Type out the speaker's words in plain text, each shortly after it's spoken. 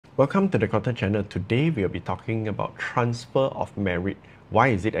Welcome to the content channel. Today we'll be talking about transfer of merit. Why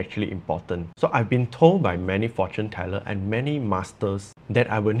is it actually important? So I've been told by many fortune teller and many masters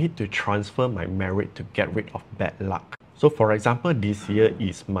that I will need to transfer my merit to get rid of bad luck. So for example, this year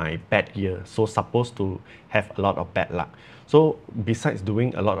is my bad year, so supposed to have a lot of bad luck. So besides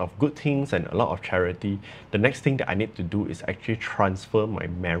doing a lot of good things and a lot of charity, the next thing that I need to do is actually transfer my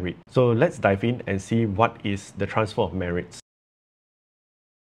merit. So let's dive in and see what is the transfer of merits.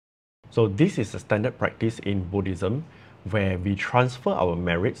 So this is a standard practice in Buddhism where we transfer our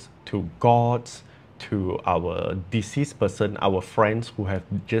merits to gods, to our deceased person, our friends who have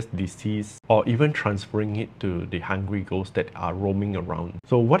just deceased, or even transferring it to the hungry ghosts that are roaming around.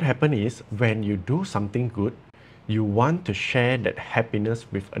 So what happens is when you do something good, you want to share that happiness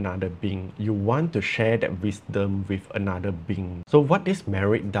with another being. You want to share that wisdom with another being. So what this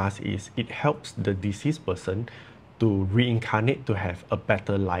merit does is it helps the deceased person to reincarnate to have a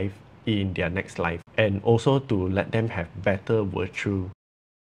better life in their next life, and also to let them have better virtue.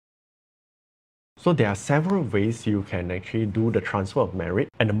 So there are several ways you can actually do the transfer of merit,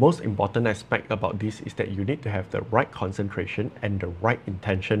 and the most important aspect about this is that you need to have the right concentration and the right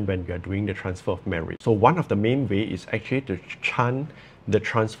intention when you are doing the transfer of merit. So one of the main way is actually to chant the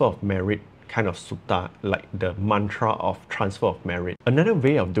transfer of merit kind of sutta, like the mantra of transfer of merit. Another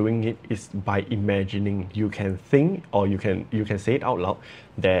way of doing it is by imagining. You can think, or you can say it out loud,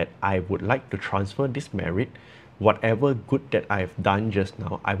 that I would like to transfer this merit, whatever good that I've done just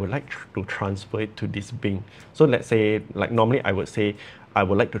now, I would like to transfer it to this being. So let's say, like normally I would say, I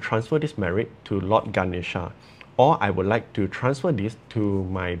would like to transfer this merit to Lord Ganesha, or I would like to transfer this to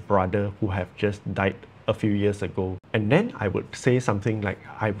my brother who have just died a few years ago. And then I would say something like,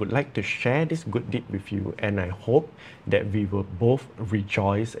 I would like to share this good deed with you, and I hope that we will both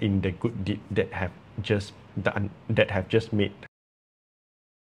rejoice in the good deed that have just made.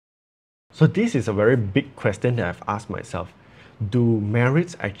 So this is a very big question that I've asked myself. Do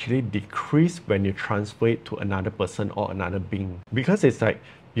merits actually decrease when you transfer it to another person or another being? Because it's like,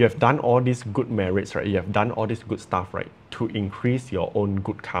 you have done all these good merits, right? You have done all this good stuff, right? To increase your own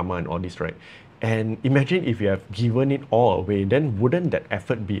good karma and all this, right? And imagine if you have given it all away, then wouldn't that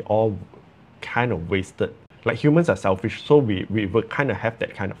effort be all kind of wasted? Like, humans are selfish, so we will kind of have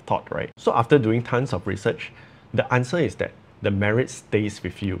that kind of thought, right? So after doing tons of research, the answer is that the merit stays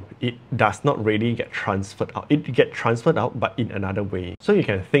with you. It does not really get transferred out. It gets transferred out, but in another way. So you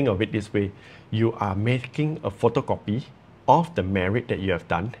can think of it this way. You are making a photocopy of the merit that you have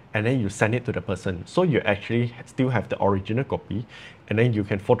done, and then you send it to the person. So you actually still have the original copy, and then you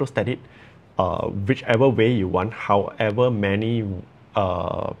can photostat it whichever way you want, however many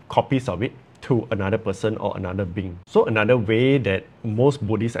copies of it, to another person or another being. So another way that most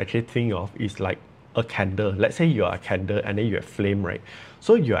Buddhists actually think of is like a candle. Let's say you are a candle and then you have flame, right?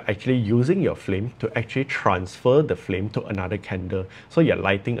 So you are actually using your flame to actually transfer the flame to another candle. So you're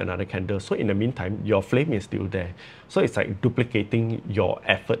lighting another candle. So in the meantime, your flame is still there. So it's like duplicating your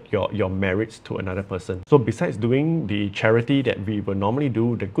effort, your merits to another person. So besides doing the charity that we will normally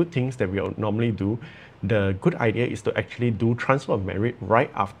do, the good things that we will normally do, the good idea is to actually do transfer of merit right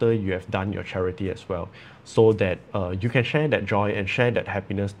after you have done your charity as well, so that you can share that joy and share that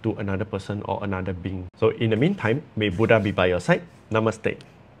happiness to another person or another being. So in the meantime, may Buddha be by your side. Namaste.